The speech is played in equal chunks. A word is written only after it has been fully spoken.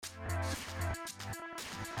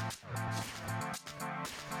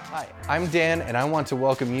Hi, I'm Dan, and I want to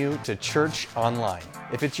welcome you to Church Online.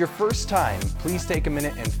 If it's your first time, please take a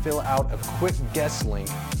minute and fill out a quick guest link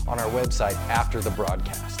on our website after the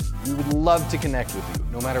broadcast. We would love to connect with you,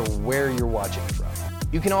 no matter where you're watching from.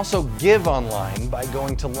 You can also give online by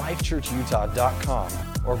going to lifechurchutah.com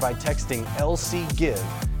or by texting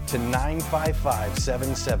LCGIVE to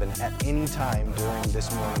 95577 at any time during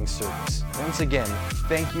this morning's service. Once again,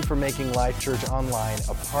 thank you for making Life Church Online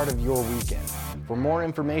a part of your weekend. For more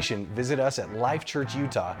information, visit us at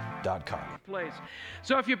lifechurchutah.com.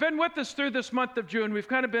 So if you've been with us through this month of June, we've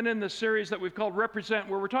kind of been in this series that we've called Represent,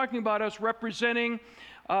 where we're talking about us representing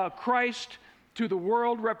Christ to the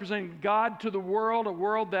world, representing God to the world, a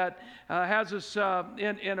world that has us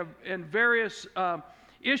in various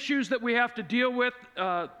issues that we have to deal with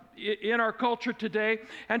in our culture today.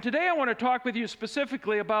 And today I want to talk with you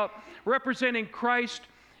specifically about representing Christ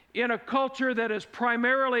in a culture that is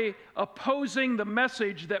primarily opposing the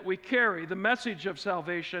message that we carry, the message of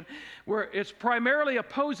salvation, where it's primarily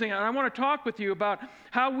opposing it. And I want to talk with you about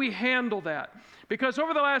how we handle that. Because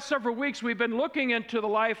over the last several weeks, we've been looking into the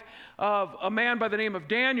life of a man by the name of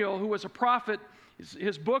Daniel, who was a prophet.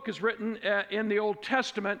 His book is written in the Old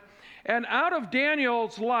Testament. And out of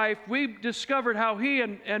Daniel's life, we've discovered how he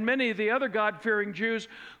and many of the other God-fearing Jews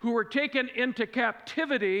who were taken into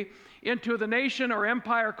captivity into the nation or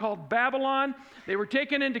empire called Babylon. They were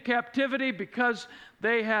taken into captivity because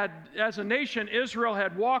they had, as a nation, Israel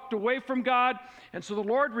had walked away from God. And so the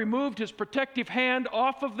Lord removed his protective hand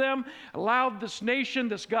off of them, allowed this nation,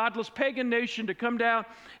 this godless pagan nation, to come down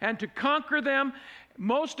and to conquer them.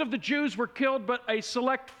 Most of the Jews were killed, but a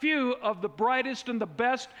select few of the brightest and the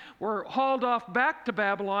best were hauled off back to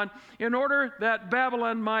Babylon in order that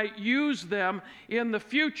Babylon might use them in the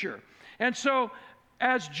future. And so,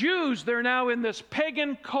 as Jews, they're now in this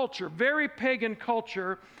pagan culture, very pagan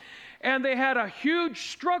culture, and they had a huge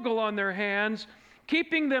struggle on their hands,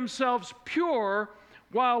 keeping themselves pure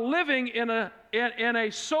while living in a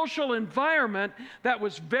social environment that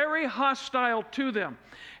was very hostile to them.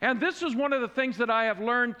 And this is one of the things that I have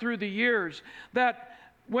learned through the years, that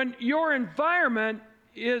when your environment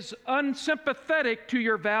is unsympathetic to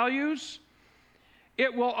your values,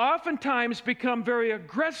 it will oftentimes become very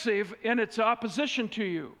aggressive in its opposition to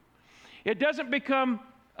you. It doesn't become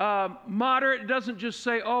moderate. It doesn't just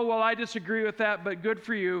say, oh, well, I disagree with that, but good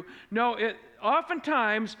for you. No,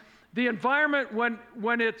 oftentimes the environment,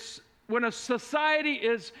 when a society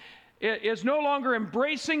is no longer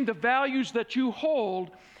embracing the values that you hold,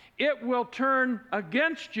 it will turn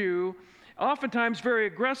against you, oftentimes very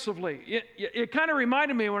aggressively. It kind of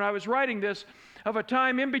reminded me when I was writing this of a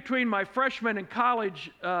time in between my freshman and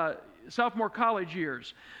sophomore college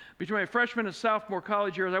years. Between my freshman and sophomore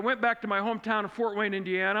college years, I went back to my hometown of Fort Wayne,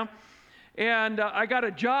 Indiana, and I got a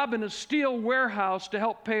job in a steel warehouse to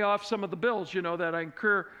help pay off some of the bills, that I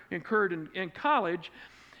incurred in college.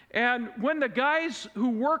 And when the guys who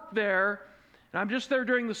worked there, and I'm just there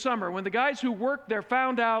during the summer, when the guys who worked there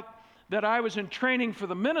found out that I was in training for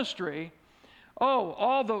the ministry,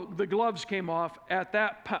 all the gloves came off at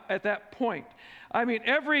that point. I mean,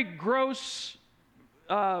 every gross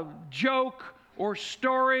joke or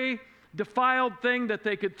story, defiled thing that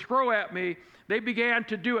they could throw at me, they began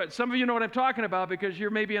to do it. Some of you know what I'm talking about because you're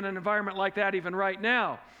maybe in an environment like that even right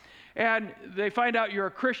now. And they find out you're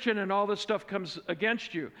a Christian and all this stuff comes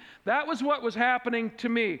against you. That was what was happening to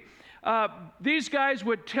me. These guys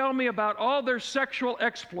would tell me about all their sexual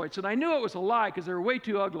exploits, and I knew it was a lie because they were way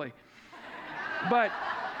too ugly. But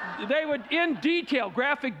they would, in detail,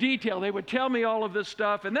 graphic detail, they would tell me all of this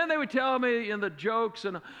stuff, and then they would tell me in the jokes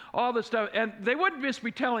and all this stuff, and they wouldn't just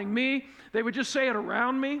be telling me, they would just say it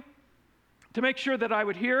around me to make sure that I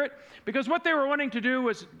would hear it, because what they were wanting to do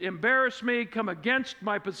was embarrass me, come against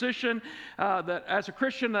my position that as a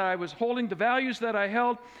Christian that I was holding the values that I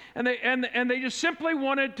held, and they just simply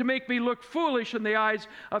wanted to make me look foolish in the eyes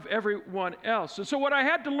of everyone else. And so what I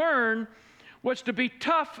had to learn was to be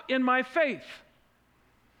tough in my faith.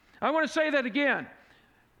 I want to say that again.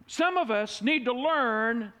 Some of us need to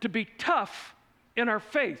learn to be tough in our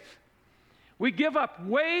faith. We give up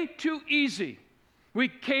way too easy. We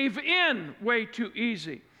cave in way too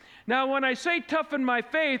easy. Now, when I say tough in my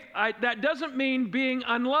faith, that doesn't mean being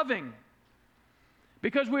unloving.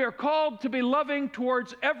 Because we are called to be loving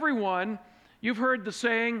towards everyone. You've heard the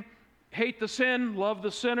saying, hate the sin, love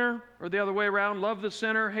the sinner, or the other way around, love the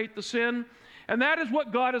sinner, hate the sin. And that is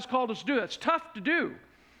what God has called us to do. It's tough to do.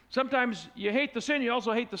 Sometimes you hate the sin, you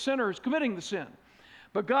also hate the sinner who's committing the sin.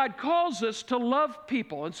 But God calls us to love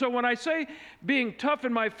people. And so when I say being tough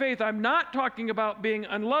in my faith, I'm not talking about being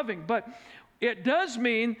unloving, but it does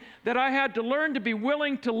mean that I had to learn to be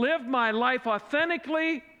willing to live my life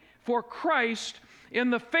authentically for Christ in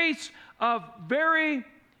the face of very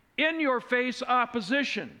in-your-face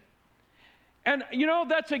opposition. And you know,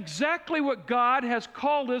 that's exactly what God has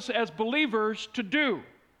called us as believers to do.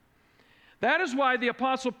 That is why the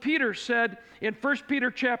Apostle Peter said in 1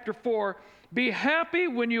 Peter chapter 4, "Be happy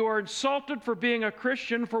when you are insulted for being a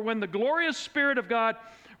Christian, for when the glorious Spirit of God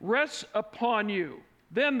rests upon you,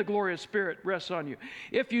 then the glorious Spirit rests on you.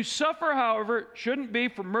 If you suffer, however, it shouldn't be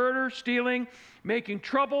for murder, stealing, making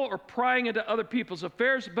trouble, or prying into other people's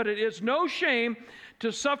affairs, but it is no shame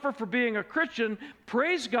to suffer for being a Christian.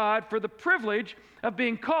 Praise God for the privilege of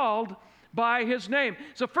being called by His name."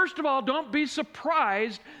 So first of all, don't be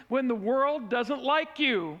surprised when the world doesn't like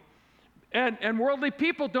you and worldly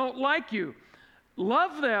people don't like you.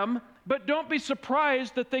 Love them, but don't be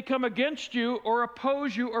surprised that they come against you or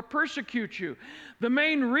oppose you or persecute you. The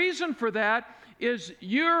main reason for that is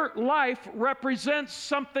your life represents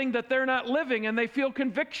something that they're not living, and they feel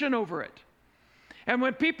conviction over it. And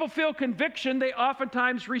when people feel conviction, they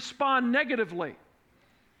oftentimes respond negatively,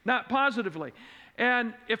 not positively.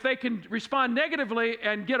 And if they can respond negatively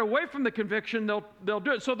and get away from the conviction, they'll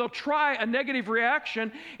do it. So they'll try a negative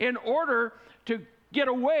reaction in order to get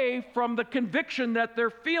away from the conviction that they're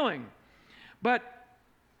feeling. But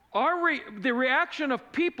the reaction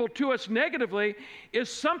of people to us negatively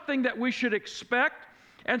is something that we should expect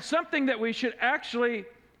and something that we should actually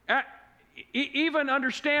even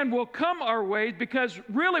understand will come our way, because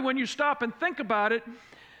really when you stop and think about it,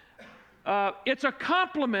 it's a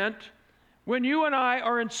compliment when you and I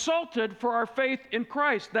are insulted for our faith in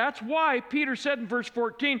Christ. That's why Peter said in verse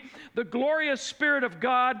 14, "The glorious Spirit of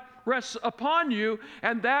God rests upon you,"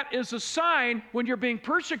 and that is a sign when you're being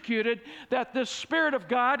persecuted that the Spirit of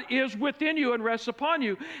God is within you and rests upon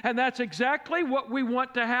you. And that's exactly what we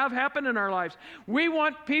want to have happen in our lives. We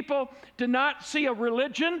want people to not see a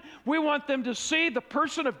religion. We want them to see the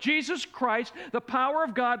person of Jesus Christ, the power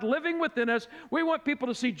of God living within us. We want people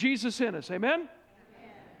to see Jesus in us. Amen?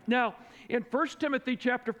 Now, in 1 Timothy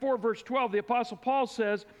chapter 4, verse 12, the Apostle Paul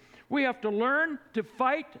says, we have to learn to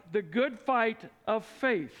fight the good fight of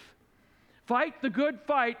faith. Fight the good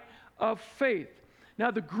fight of faith.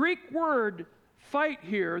 Now, the Greek word fight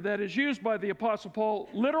here that is used by the Apostle Paul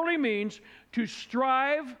literally means to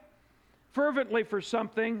strive fervently for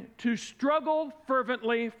something, to struggle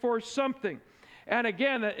fervently for something. And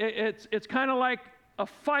again, it's kind of like a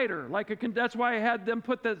fighter, that's why I had them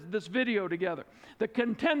put this video together. The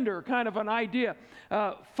contender, kind of an idea.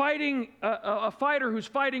 Fighting a fighter who's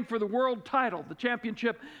fighting for the world title, the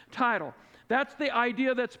championship title. That's the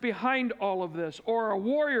idea that's behind all of this. Or a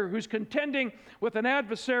warrior who's contending with an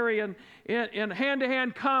adversary in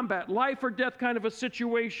hand-to-hand combat, life or death kind of a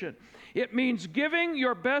situation. It means giving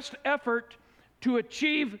your best effort to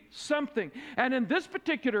achieve something. And in this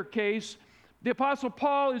particular case, the Apostle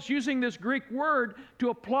Paul is using this Greek word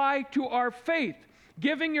to apply to our faith,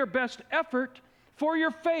 giving your best effort for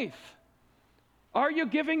your faith. Are you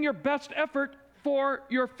giving your best effort for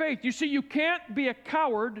your faith? You see, you can't be a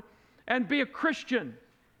coward and be a Christian.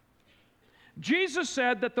 Jesus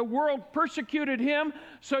said that the world persecuted him,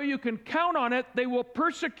 so you can count on it, they will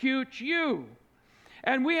persecute you.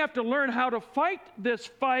 And we have to learn how to fight this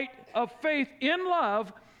fight of faith in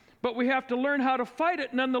love, but we have to learn how to fight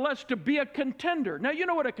it nonetheless to be a contender. Now, you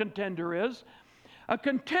know what a contender is. A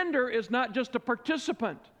contender is not just a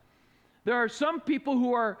participant. There are some people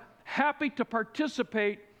who are happy to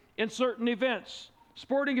participate in certain events,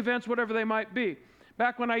 sporting events, whatever they might be.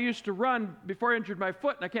 Back when I used to run, before I injured my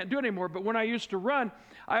foot, and I can't do it anymore, but when I used to run,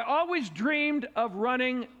 I always dreamed of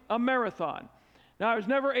running a marathon. Now, I was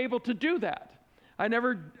never able to do that. I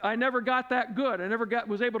never got that good. I never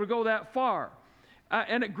was able to go that far.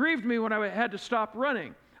 And it grieved me when I had to stop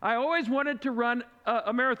running. I always wanted to run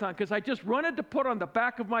a marathon because I just wanted to put on the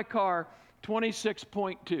back of my car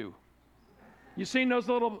 26.2. You seen those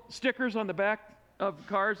little stickers on the back of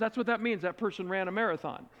cars? That's what that means. That person ran a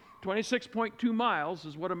marathon. 26.2 miles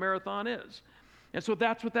is what a marathon is. And so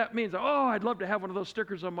that's what that means. Oh, I'd love to have one of those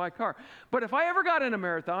stickers on my car. But if I ever got in a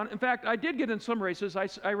marathon, in fact, I did get in some races.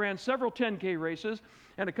 I ran several 10K races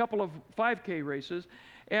and a couple of 5K races.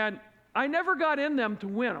 And I never got in them to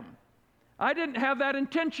win them. I didn't have that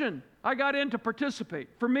intention. I got in to participate.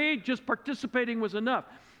 For me, just participating was enough.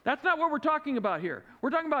 That's not what we're talking about here. We're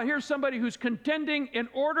talking about here's somebody who's contending in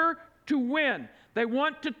order to win. They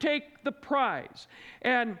want to take the prize.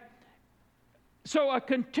 And so a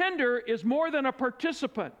contender is more than a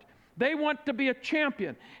participant. They want to be a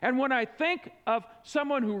champion. And when I think of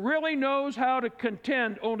someone who really knows how to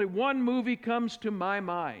contend, only one movie comes to my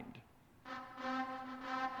mind.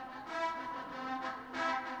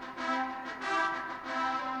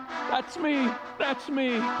 That's me. That's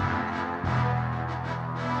me.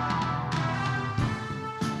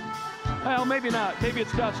 Well, maybe not. Maybe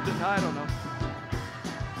it's Dustin. I don't know.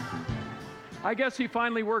 I guess he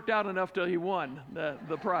finally worked out enough till he won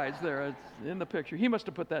the prize there. It's in the picture. He must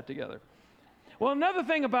have put that together. Well, another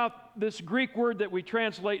thing about this Greek word that we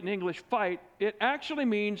translate in English, fight, it actually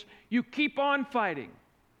means you keep on fighting.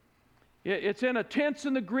 It's in a tense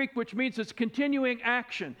in the Greek, which means it's continuing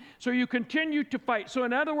action. So you continue to fight. So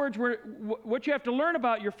in other words, what you have to learn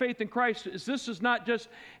about your faith in Christ is this is not just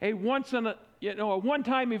a one-time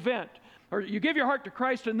event, or you give your heart to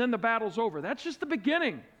Christ and then the battle's over. That's just the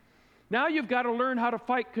beginning. Now you've got to learn how to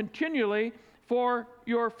fight continually for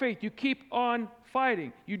your faith. You keep on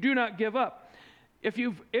fighting. You do not give up. If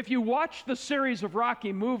you watch the series of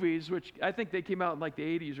Rocky movies, which I think they came out in like the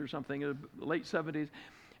 80s or something, the late 70s,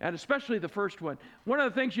 and especially the first one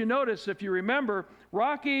of the things you notice, if you remember,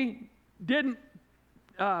 Rocky didn't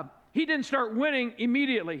start winning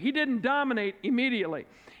immediately. He didn't dominate immediately.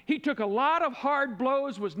 He took a lot of hard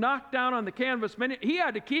blows, was knocked down on the canvas. He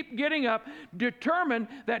had to keep getting up, determined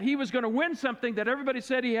that he was going to win something that everybody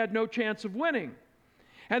said he had no chance of winning.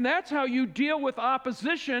 And that's how you deal with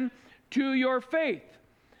opposition to your faith.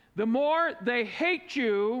 The more they hate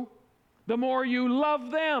you, the more you love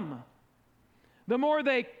them. The more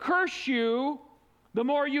they curse you, the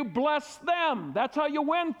more you bless them. That's how you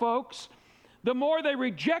win, folks. The more they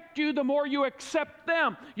reject you, the more you accept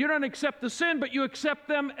them. You don't accept the sin, but you accept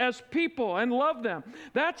them as people and love them.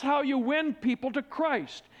 That's how you win people to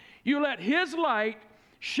Christ. You let His light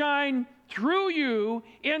shine through you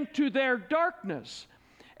into their darkness.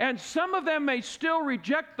 And some of them may still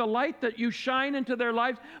reject the light that you shine into their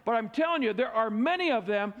lives, but I'm telling you, there are many of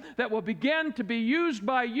them that will begin to be used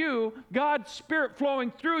by you, God's Spirit flowing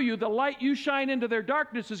through you. The light you shine into their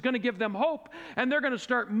darkness is going to give them hope, and they're going to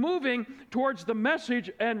start moving towards the message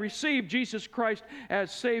and receive Jesus Christ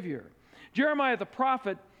as Savior. Jeremiah the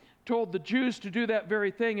prophet told the Jews to do that very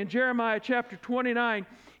thing. In Jeremiah chapter 29,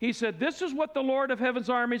 he said, "This is what the Lord of heaven's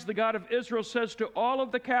armies, the God of Israel, says to all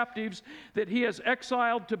of the captives that He has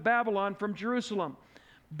exiled to Babylon from Jerusalem.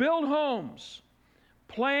 Build homes,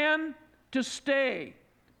 plan to stay,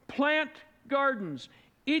 plant gardens,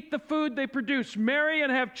 eat the food they produce, marry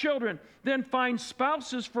and have children, then find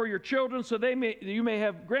spouses for your children so you may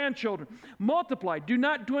have grandchildren. Multiply, do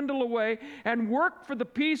not dwindle away, and work for the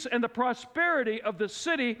peace and the prosperity of the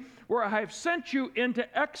city where I have sent you into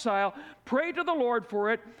exile. Pray to the Lord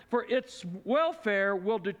for it, for its welfare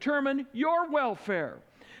will determine your welfare."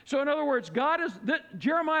 So in other words,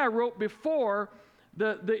 Jeremiah wrote before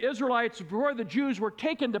the Israelites, before the Jews were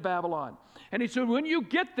taken to Babylon. And he said, when you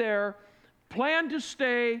get there, plan to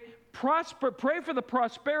stay, prosper, pray for the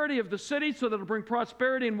prosperity of the city so that it'll bring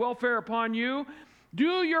prosperity and welfare upon you.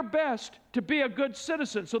 Do your best to be a good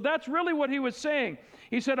citizen. So that's really what he was saying.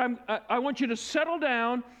 He said, I want you to settle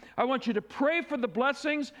down. I want you to pray for the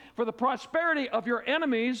blessings, for the prosperity of your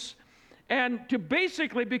enemies, and to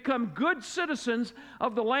basically become good citizens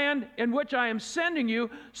of the land in which I am sending you,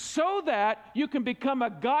 so that you can become a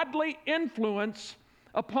godly influence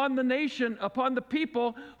upon the nation, upon the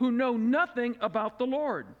people who know nothing about the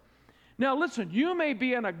Lord. Now listen, you may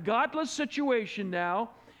be in a godless situation now,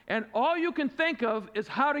 and all you can think of is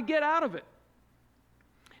how to get out of it.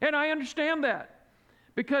 And I understand that,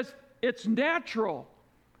 because it's natural.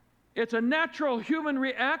 It's a natural human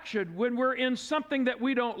reaction when we're in something that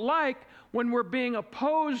we don't like, when we're being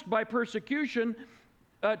opposed by persecution,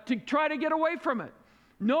 to try to get away from it.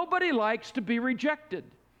 Nobody likes to be rejected.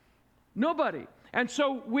 Nobody. And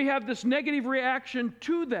so we have this negative reaction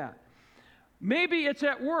to that. Maybe it's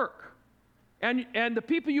at work, and the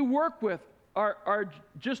people you work with are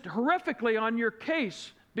just horrifically on your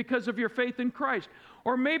case because of your faith in Christ.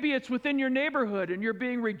 Or maybe it's within your neighborhood and you're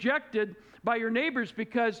being rejected by your neighbors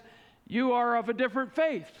because you are of a different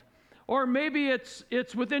faith. Or maybe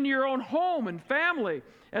it's within your own home and family,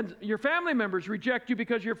 and your family members reject you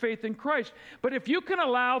because of your faith in Christ. But if you can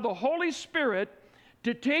allow the Holy Spirit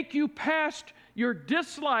to take you past your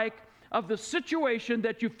dislike of the situation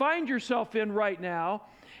that you find yourself in right now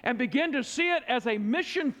and begin to see it as a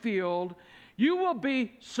mission field, you will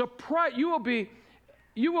be surprised. You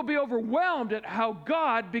will be overwhelmed at how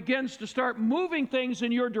God begins to start moving things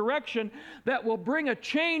in your direction that will bring a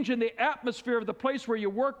change in the atmosphere of the place where you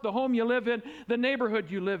work, the home you live in, the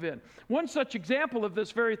neighborhood you live in. One such example of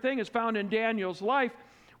this very thing is found in Daniel's life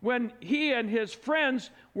when he and his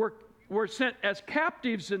friends were sent as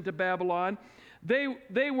captives into Babylon. They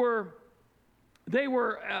were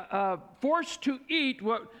forced to eat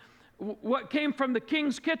what came from the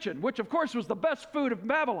king's kitchen, which of course was the best food of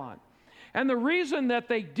Babylon. And the reason that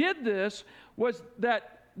they did this was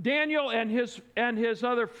that Daniel and his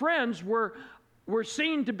other friends were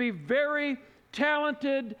seen to be very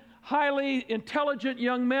talented, highly intelligent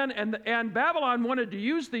young men, and Babylon wanted to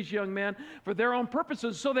use these young men for their own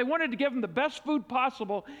purposes, so they wanted to give them the best food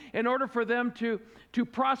possible in order for them to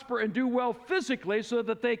prosper and do well physically so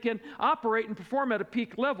that they can operate and perform at a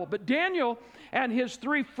peak level. But Daniel and his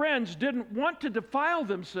three friends didn't want to defile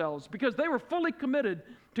themselves because they were fully committed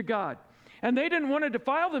to God. And they didn't want to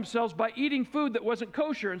defile themselves by eating food that wasn't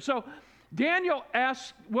kosher. And so Daniel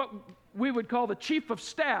asked what we would call the chief of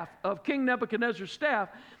staff of King Nebuchadnezzar's staff,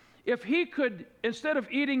 if he could, instead of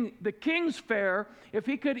eating the king's fare, if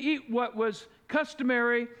he could eat what was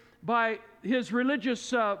customary by his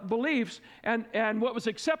religious beliefs and what was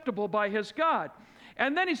acceptable by his God.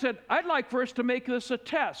 And then he said, I'd like for us to make this a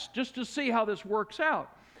test just to see how this works out.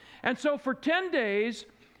 And so for 10 days,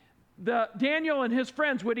 Daniel and his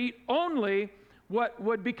friends would eat only what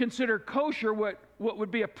would be considered kosher, what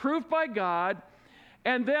would be approved by God.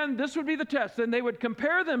 And then this would be the test. Then they would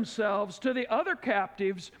compare themselves to the other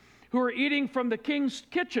captives who were eating from the king's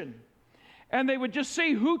kitchen. And they would just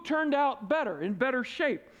see who turned out better, in better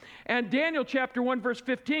shape. And Daniel chapter 1, verse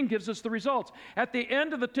 15 gives us the results. At the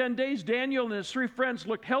end of the 10 days, Daniel and his three friends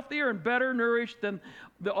looked healthier and better nourished than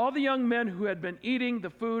all the young men who had been eating the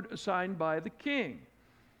food assigned by the king.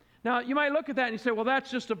 Now, you might look at that and you say, well,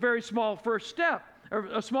 that's just a very small first step, or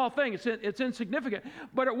a small thing. It's insignificant.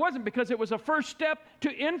 But it wasn't, because it was a first step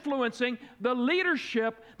to influencing the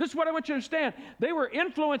leadership. This is what I want you to understand. They were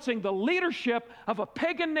influencing the leadership of a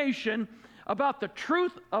pagan nation about the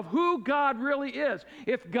truth of who God really is.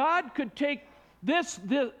 If God could take this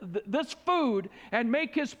food and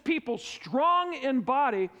make his people strong in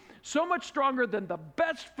body, so much stronger than the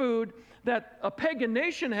best food that a pagan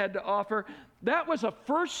nation had to offer, that was a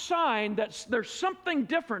first sign that there's something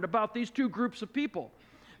different about these two groups of people.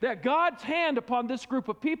 That God's hand upon this group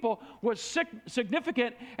of people was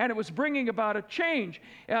significant, and it was bringing about a change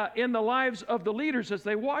in the lives of the leaders as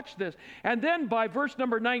they watched this. And then by verse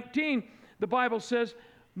number 19, the Bible says,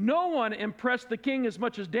 no one impressed the king as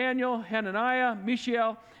much as Daniel, Hananiah,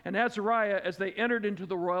 Mishael, and Azariah as they entered into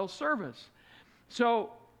the royal service.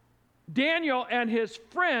 So Daniel and his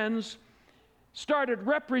friends started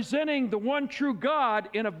representing the one true God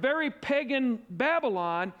in a very pagan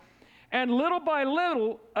Babylon, and little by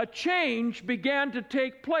little, a change began to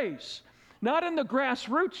take place. Not in the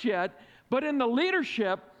grassroots yet, but in the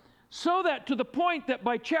leadership, so that to the point that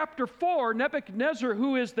by chapter 4, Nebuchadnezzar,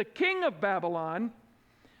 who is the king of Babylon,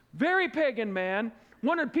 very pagan man,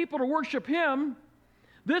 wanted people to worship him.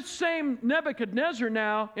 This same Nebuchadnezzar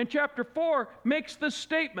now, in chapter 4, makes this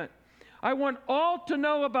statement: I want all to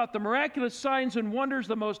know about the miraculous signs and wonders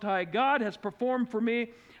the Most High God has performed for me.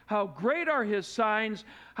 How great are his signs,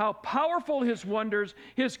 how powerful his wonders.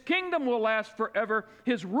 His kingdom will last forever,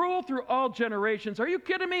 his rule through all generations. Are you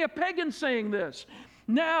kidding me? A pagan saying this.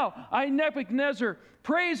 Now, I, Nebuchadnezzar,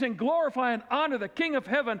 praise and glorify and honor the King of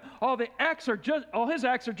heaven. All his acts are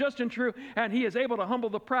just and true, and he is able to humble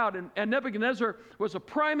the proud. And Nebuchadnezzar was a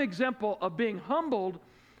prime example of being humbled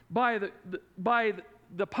by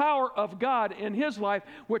the power of God in his life,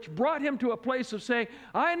 which brought him to a place of saying,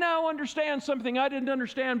 I now understand something I didn't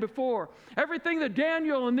understand before. Everything that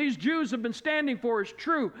Daniel and these Jews have been standing for is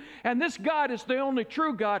true, and this God is the only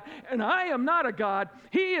true God, and I am not a God.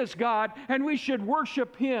 He is God, and we should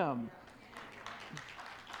worship him.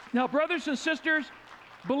 Now, brothers and sisters,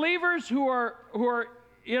 believers who are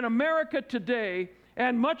in America today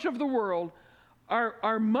and much of the world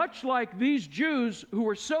are much like these Jews who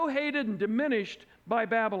were so hated and diminished by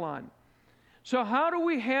Babylon. So how do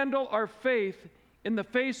we handle our faith in the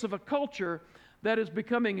face of a culture that is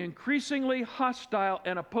becoming increasingly hostile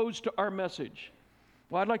and opposed to our message?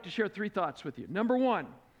 Well, I'd like to share 3 thoughts with you. Number 1,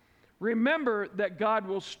 remember that God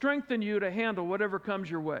will strengthen you to handle whatever comes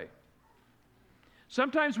your way.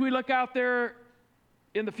 Sometimes we look out there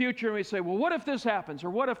in the future and we say, well, what if this happens,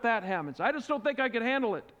 or what if that happens? I just don't think I can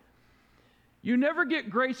handle it. You never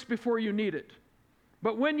get grace before you need it.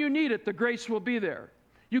 But when you need it, the grace will be there.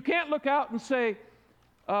 You can't look out and say,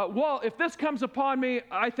 well, if this comes upon me,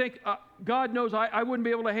 I think God knows I wouldn't be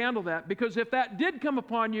able to handle that. Because if that did come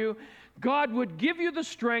upon you, God would give you the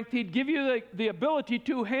strength. He'd give you the ability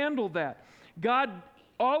to handle that. God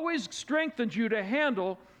always strengthens you to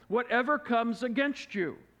handle whatever comes against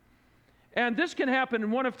you. And this can happen in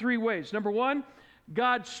one of 3 ways. Number 1,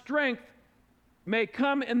 God's strength may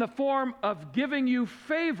come in the form of giving you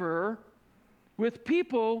favor with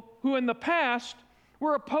people who in the past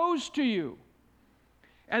were opposed to you.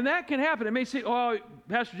 And that can happen. It may say, oh,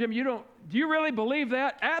 Pastor Jim, do you really believe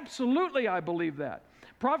that? Absolutely, I believe that.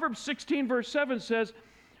 Proverbs 16, verse 7 says,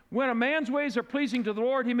 When a man's ways are pleasing to the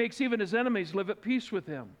Lord, he makes even his enemies live at peace with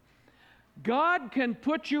him. God can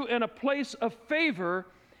put you in a place of favor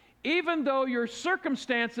even though your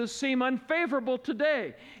circumstances seem unfavorable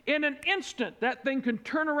today. In an instant, that thing can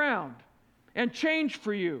turn around and change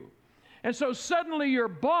for you. And so suddenly your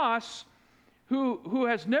boss, who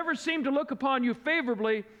has never seemed to look upon you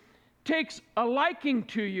favorably, takes a liking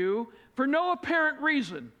to you for no apparent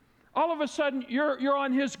reason. All of a sudden, you're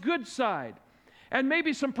on his good side. And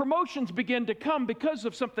maybe some promotions begin to come because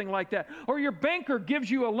of something like that. Or your banker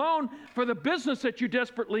gives you a loan for the business that you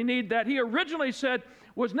desperately need that he originally said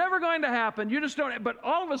was never going to happen. You just don't, but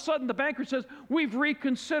all of a sudden the banker says, we've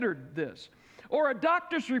reconsidered this. Or a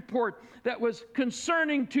doctor's report that was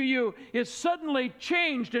concerning to you is suddenly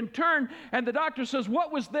changed and turned, and the doctor says,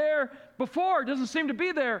 what was there before doesn't seem to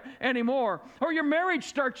be there anymore. Or your marriage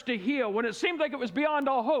starts to heal when it seemed like it was beyond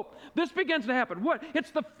all hope. This begins to happen. What?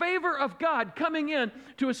 It's the favor of God coming in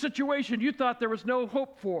to a situation you thought there was no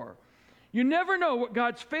hope for. You never know what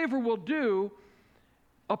God's favor will do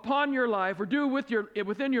upon your life or do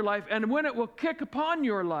within your life, and when it will kick upon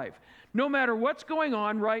your life, no matter what's going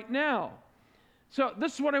on right now. So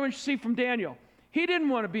this is what I want you to see from Daniel. He didn't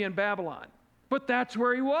want to be in Babylon, but that's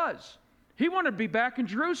where he was. He wanted to be back in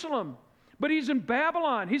Jerusalem, but he's in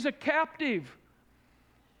Babylon. He's a captive.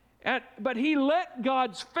 But he let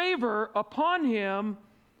God's favor upon him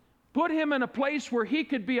put him in a place where he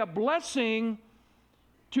could be a blessing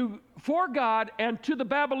for God and to the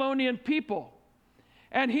Babylonian people.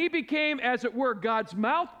 And he became, as it were, God's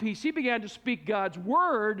mouthpiece. He began to speak God's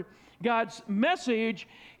word, God's message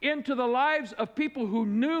into the lives of people who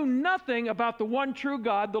knew nothing about the one true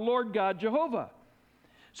God, the Lord God, Jehovah.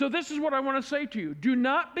 So this is what I want to say to you. Do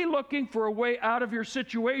not be looking for a way out of your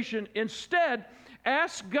situation. Instead,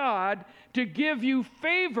 ask God to give you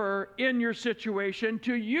favor in your situation,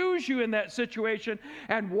 to use you in that situation,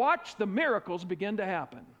 and watch the miracles begin to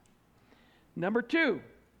happen. Number 2,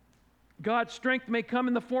 God's strength may come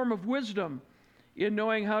in the form of wisdom in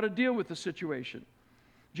knowing how to deal with the situation.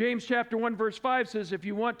 James chapter 1 verse 5 says, if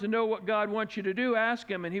you want to know what God wants you to do, ask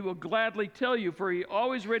him, and he will gladly tell you, for he is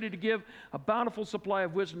always ready to give a bountiful supply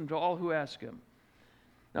of wisdom to all who ask him.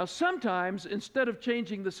 Now sometimes, instead of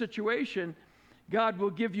changing the situation, God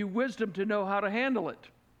will give you wisdom to know how to handle it.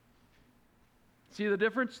 See the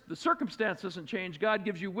difference? The circumstance doesn't change. God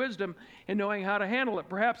gives you wisdom in knowing how to handle it,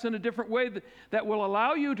 perhaps in a different way that will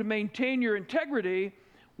allow you to maintain your integrity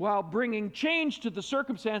while bringing change to the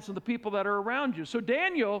circumstance and the people that are around you. So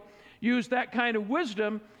Daniel used that kind of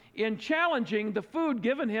wisdom in challenging the food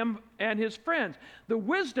given him and his friends. The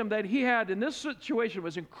wisdom that he had in this situation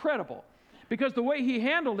was incredible, because the way he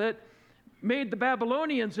handled it made the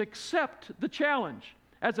Babylonians accept the challenge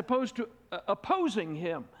as opposed to opposing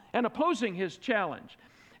him and opposing his challenge.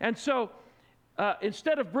 And so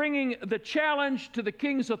instead of bringing the challenge to the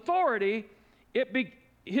king's authority,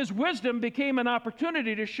 his wisdom became an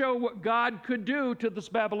opportunity to show what God could do to this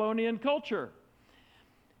Babylonian culture.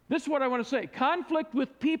 This is what I want to say. Conflict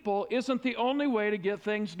with people isn't the only way to get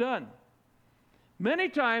things done. Many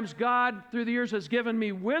times God, through the years, has given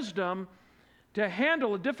me wisdom to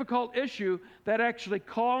handle a difficult issue that actually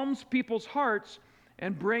calms people's hearts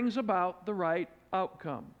and brings about the right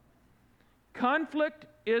outcome. Conflict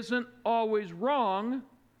isn't always wrong,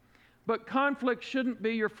 but conflict shouldn't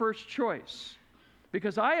be your first choice,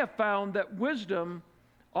 because I have found that wisdom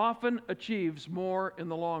often achieves more in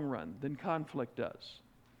the long run than conflict does.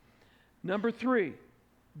 Number 3,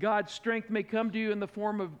 God's strength may come to you in the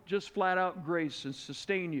form of just flat out grace and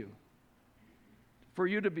sustain you, for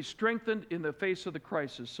you to be strengthened in the face of the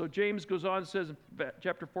crisis. So James goes on and says in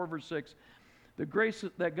chapter 4, verse 6, the grace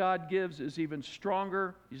that God gives is even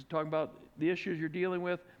stronger. He's talking about the issues you're dealing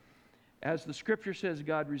with. As the scripture says,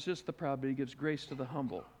 God resists the proud, but he gives grace to the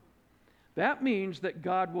humble. That means that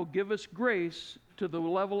God will give us grace to the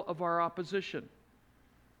level of our opposition.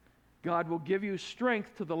 God will give you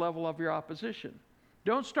strength to the level of your opposition.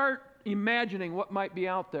 Don't start imagining what might be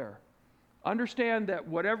out there. Understand that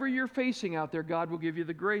whatever you're facing out there, God will give you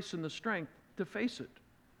the grace and the strength to face it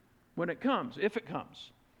when it comes, if it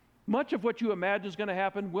comes. Much of what you imagine is going to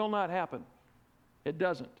happen will not happen. It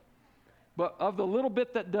doesn't. But of the little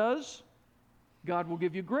bit that does, God will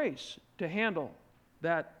give you grace to handle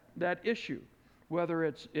that issue. Whether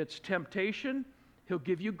it's temptation, he'll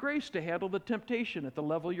give you grace to handle the temptation at the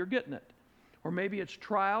level you're getting it. Or maybe it's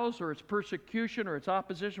trials, or it's persecution, or it's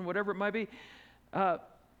opposition, whatever it might be.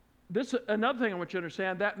 This another thing I want you to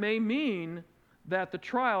understand, that may mean that the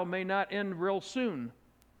trial may not end real soon.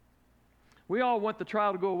 We all want the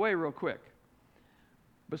trial to go away real quick.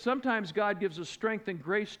 But sometimes God gives us strength and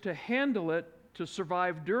grace to handle it, to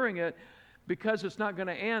survive during it, because it's not going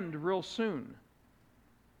to end real soon.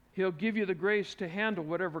 He'll give you the grace to handle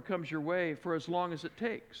whatever comes your way for as long as it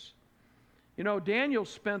takes. You know, Daniel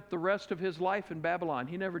spent the rest of his life in Babylon.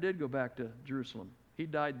 He never did go back to Jerusalem. He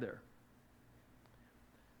died there.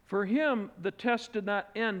 For him, the test did not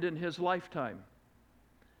end in his lifetime,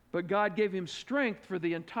 but God gave him strength for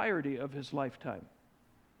the entirety of his lifetime.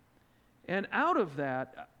 And out of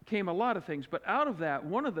that came a lot of things, but out of that,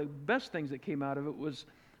 one of the best things that came out of it was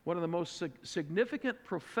one of the most significant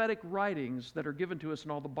prophetic writings that are given to us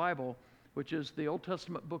in all the Bible, which is the Old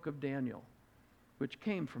Testament book of Daniel, which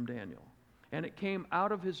came from Daniel. And it came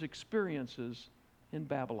out of his experiences in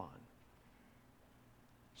Babylon.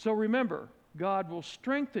 So remember, God will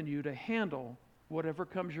strengthen you to handle whatever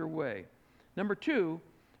comes your way. Number two,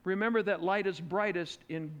 remember that light is brightest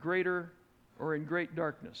in great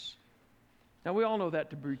darkness. Now, we all know that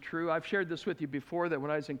to be true. I've shared this with you before, that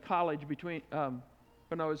when I was in college,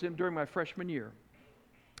 during my freshman year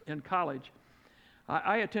in college,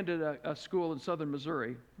 I attended a school in southern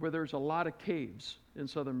Missouri where there's a lot of caves in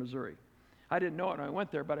southern Missouri. I didn't know it when I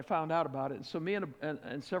went there, but I found out about it. And so me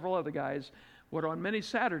and several other guys would on many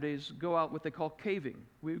Saturdays go out what they call caving.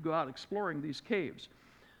 We would go out exploring these caves.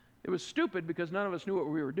 It was stupid because none of us knew what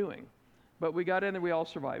we were doing. But we got in there, we all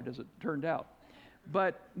survived, as it turned out.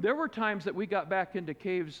 But there were times that we got back into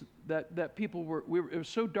caves that people were, it was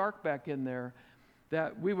so dark back in there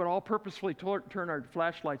that we would all purposefully turn our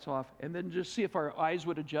flashlights off and then just see if our eyes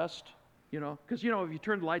would adjust, you know. Because, you know, if you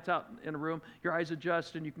turn the lights out in a room, your eyes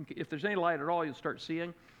adjust, and if there's any light at all, you'll start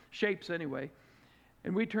seeing shapes anyway.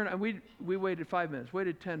 And we waited 5 minutes,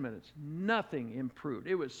 waited 10 minutes. Nothing improved.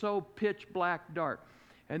 It was so pitch black dark.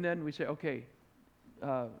 And then we say, okay,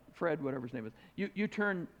 Fred, whatever his name is, you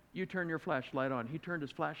turn your flashlight on. He turned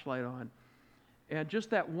his flashlight on. And just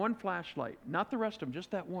that one flashlight, not the rest of them,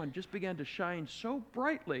 just that one, just began to shine so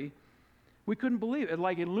brightly, we couldn't believe it. It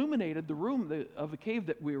like illuminated the room of the cave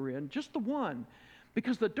that we were in, just the one,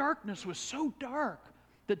 because the darkness was so dark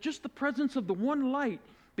that just the presence of the one light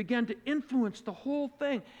began to influence the whole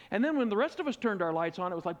thing. And then when the rest of us turned our lights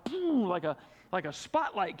on, it was like, boom, like a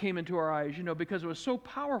spotlight came into our eyes, you know, because it was so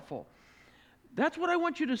powerful. That's what I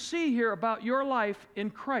want you to see here about your life in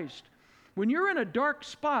Christ. When you're in a dark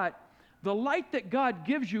spot, the light that God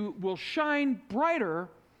gives you will shine brighter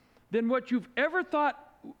than what you've ever thought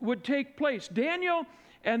would take place. Daniel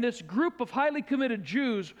and this group of highly committed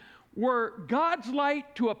Jews were God's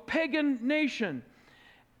light to a pagan nation.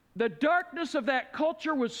 The darkness of that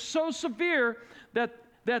culture was so severe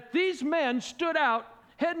that these men stood out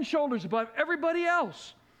head and shoulders above everybody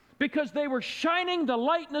else, because they were shining the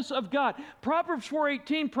lightness of God. Proverbs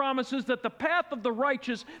 4:18 promises that the path of the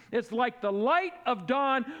righteous is like the light of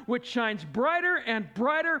dawn, which shines brighter and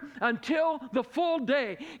brighter until the full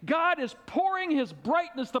day. God is pouring His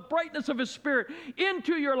brightness, the brightness of His Spirit,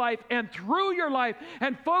 into your life and through your life.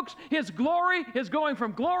 And folks, His glory is going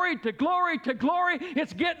from glory to glory to glory.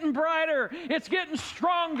 It's getting brighter. It's getting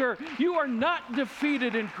stronger. You are not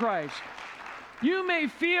defeated in Christ. You may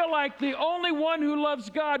feel like the only one who loves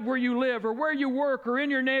God where you live or where you work or in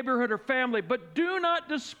your neighborhood or family, but do not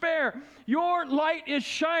despair. Your light is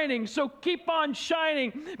shining, so keep on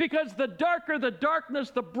shining, because the darker the darkness,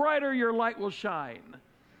 the brighter your light will shine.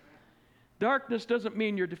 Darkness doesn't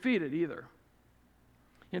mean you're defeated either.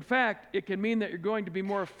 In fact, it can mean that you're going to be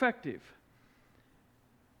more effective.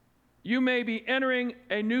 You may be entering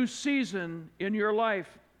a new season in your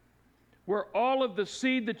life where all of the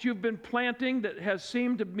seed that you've been planting that has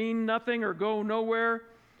seemed to mean nothing or go nowhere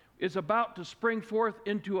is about to spring forth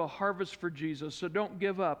into a harvest for Jesus. So don't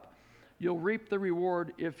give up. You'll reap the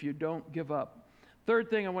reward if you don't give up.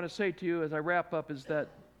 Third thing I want to say to you as I wrap up is that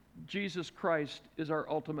Jesus Christ is our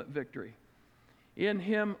ultimate victory. In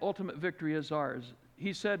Him, ultimate victory is ours.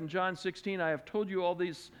 He said in John 16, I have told you all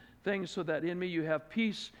these things so that in me you have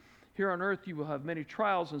peace. Here on earth you will have many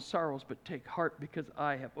trials and sorrows, but take heart, because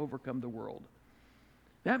I have overcome the world.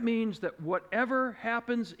 That means that whatever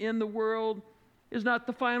happens in the world is not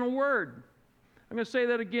the final word. I'm going to say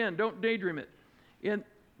that again. Don't daydream it.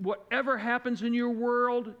 Whatever happens in your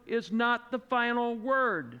world is not the final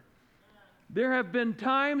word. There have been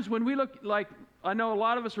times when we look like, I know a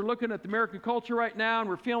lot of us are looking at the American culture right now and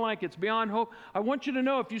we're feeling like it's beyond hope. I want you to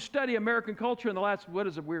know, if you study American culture in the last,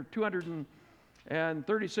 we're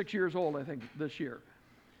 236 years old, I think, this year.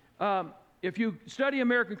 If you study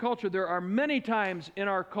American culture, there are many times in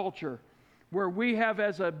our culture where we have,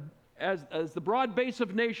 as the broad base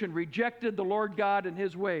of nation, rejected the Lord God and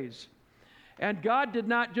His ways. And God did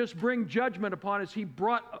not just bring judgment upon us, He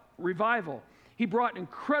brought revival. He brought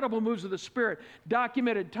incredible moves of the Spirit,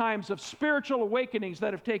 documented times of spiritual awakenings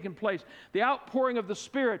that have taken place. The outpouring of the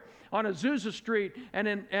Spirit on Azusa Street and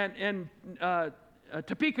in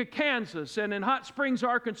Topeka, Kansas, and in Hot Springs,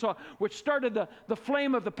 Arkansas, which started the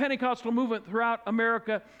flame of the Pentecostal movement throughout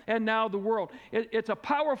America and now the world. It's a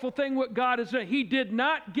powerful thing what God has done. He did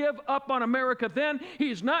not give up on America then.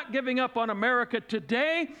 He's not giving up on America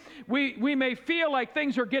today. We may feel like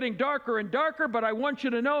things are getting darker and darker, but I want you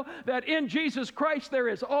to know that in Jesus Christ there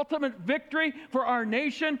is ultimate victory for our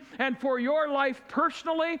nation and for your life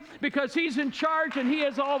personally, because He's in charge and He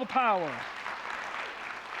has all the power.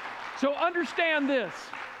 So understand this,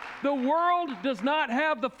 the world does not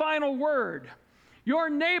have the final word. Your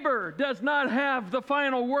neighbor does not have the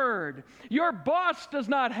final word. Your boss does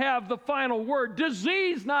not have the final word.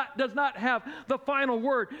 Disease does not have the final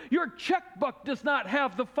word. Your checkbook does not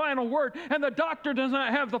have the final word. And the doctor does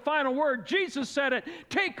not have the final word. Jesus said it,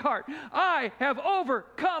 take heart. I have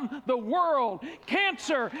overcome the world,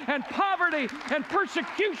 cancer and poverty and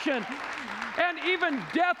persecution. And even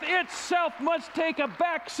death itself must take a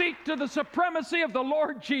back seat to the supremacy of the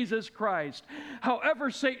Lord Jesus Christ.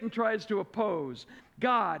 However Satan tries to oppose,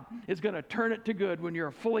 God is going to turn it to good when you're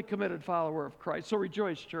a fully committed follower of Christ. So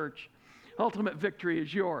rejoice, church. Ultimate victory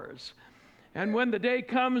is yours. And when the day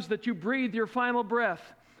comes that you breathe your final breath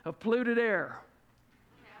of polluted air,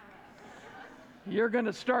 you're going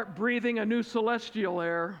to start breathing a new celestial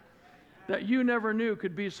air that you never knew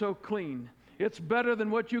could be so clean. It's better than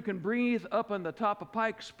what you can breathe up on the top of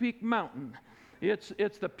Pikes Peak Mountain.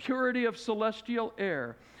 It's the purity of celestial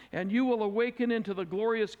air. And you will awaken into the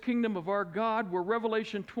glorious kingdom of our God, where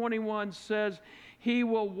Revelation 21 says, He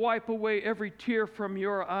will wipe away every tear from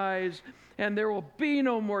your eyes, and there will be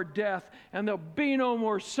no more death, and there'll be no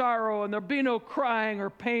more sorrow, and there'll be no crying or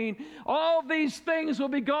pain. All these things will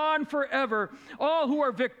be gone forever. All who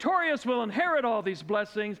are victorious will inherit all these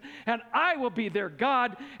blessings, and I will be their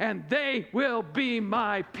God, and they will be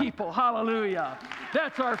my people. Hallelujah.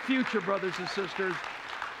 That's our future, brothers and sisters.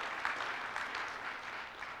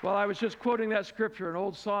 Well, I was just quoting that scripture, an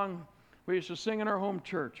old song we used to sing in our home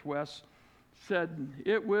church. Wes said,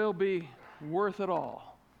 it will be worth it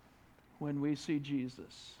all when we see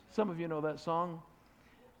Jesus. Some of you know that song.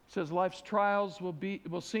 It says, life's trials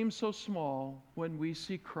will seem so small when we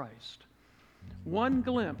see Christ. One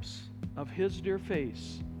glimpse of His dear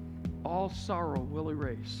face, all sorrow will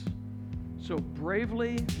erase. So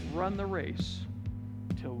bravely run the race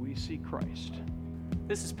till we see Christ.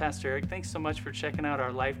 This is Pastor Eric. Thanks so much for checking out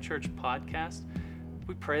our Life Church podcast.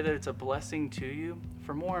 We pray that it's a blessing to you.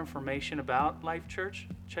 For more information about Life Church,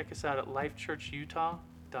 check us out at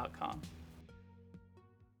lifechurchutah.com.